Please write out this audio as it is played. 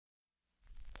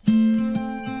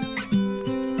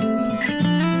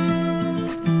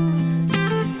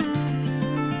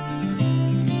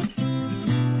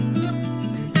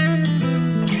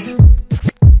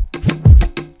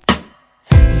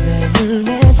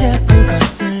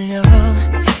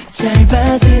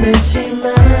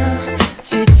기분이지만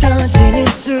짙어진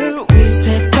입술 위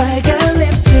새빨간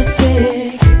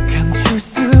립스틱 감출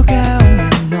수가 없는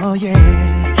너의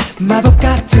마법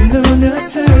같은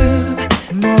눈웃음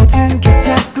모든 게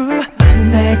자꾸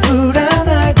날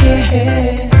불안하게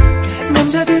해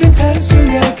남자들은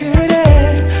단순해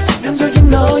그래 치명적인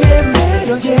너의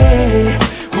매력에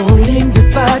홀린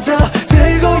듯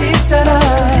빠져들고 있잖아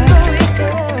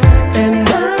And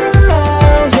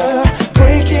now you're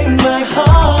breaking my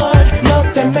heart 너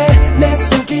때문에 내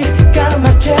속이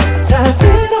까맣게 다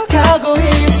들어가고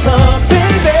있어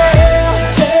baby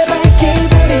제발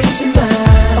기분이지 마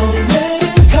오늘은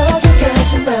거기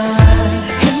가지 마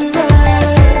그만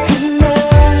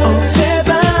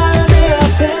제발 내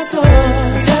앞에서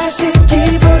다시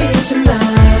기분이지 마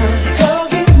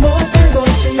거긴 못된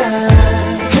곳이야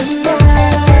그만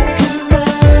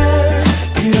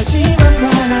그러지만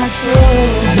말아줘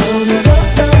No no no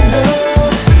no no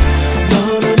No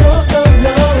no no no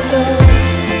no no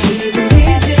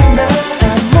기분이지 마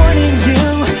I'm warning you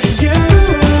you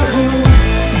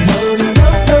No no no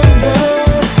no no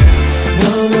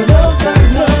No no no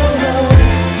no no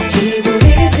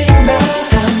기분이지 마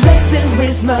Stop messing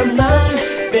with my mind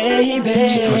baby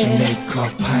짙어진 메이크업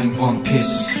파인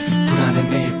원피스 불안해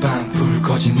매일 밤 불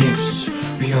꺼진 입술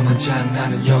위험한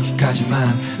장난은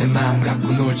여기까지만 내 마음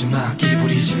갖고 놀지마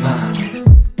기부리지마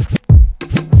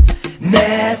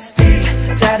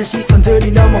Nasty 다른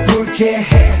시선들이 너무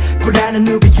불쾌해 불안한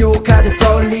눈빛 유혹하듯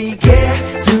떨리게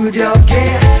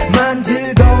두렵게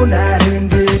만들고 날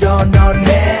흔들어 넌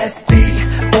Nasty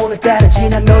오늘따라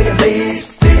진한 너의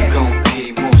립스틱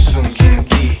거기 못 숨기는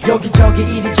기 여기저기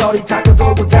이리저리 다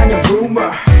떠돌고 다녀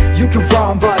rumor You can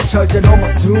run but 절대로 못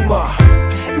숨어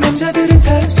남자들은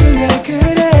단순해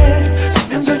그래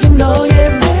치명적인 너의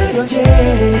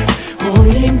매력에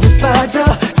홀린 듯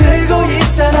빠져들고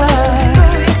있잖아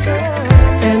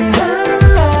And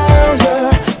now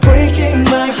you're breaking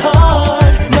my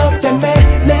heart 너 때문에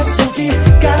내 속이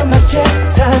까맣게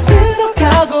다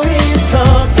들어가고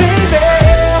있어 baby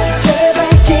제발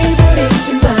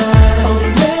기분이지 마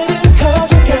오늘은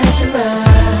거기 가지 마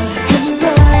그만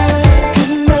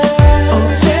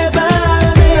제발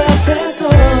내 앞에서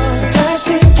다시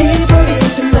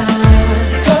기분이지 마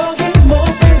거긴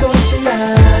못된 곳이야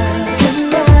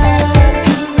그만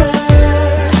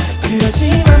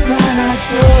그러지만 말아줘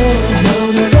No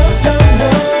no no no no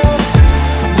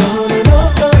No no no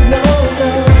no no no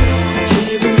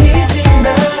기분이지 마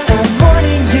I'm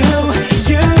warning you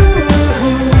you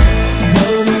No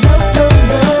no no no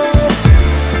no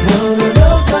No no no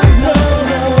no no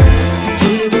no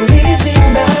기분이지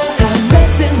마 Stop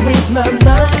messing with my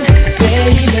mind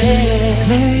baby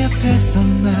내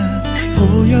옆에서만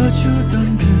보여주던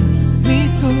그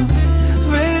미소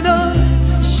왜 넌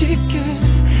쉽게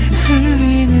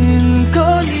흘리는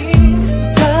거니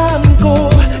담고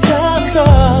담던 다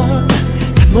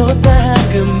못한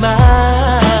그 말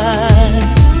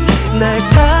날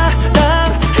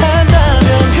사랑한다면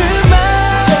그만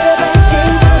제발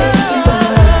기분이지 마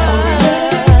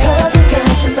오늘은 거기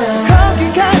가지 마 거기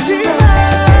가지 마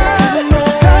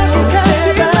거기 가지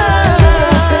마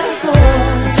앞에서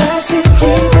다시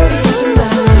기분이지 마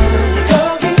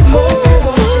거긴 못된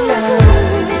곳이야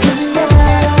그만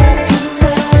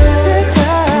제발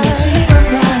그러지만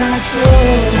말아줘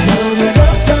No no no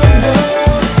no no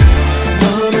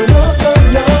No no no no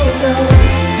no no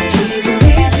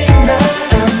기분이지 마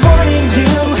I'm warning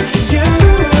you you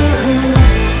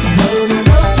No no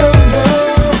no no no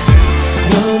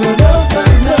No no no no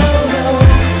no no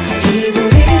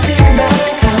기분이지 마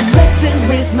Stop messing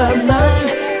with my mind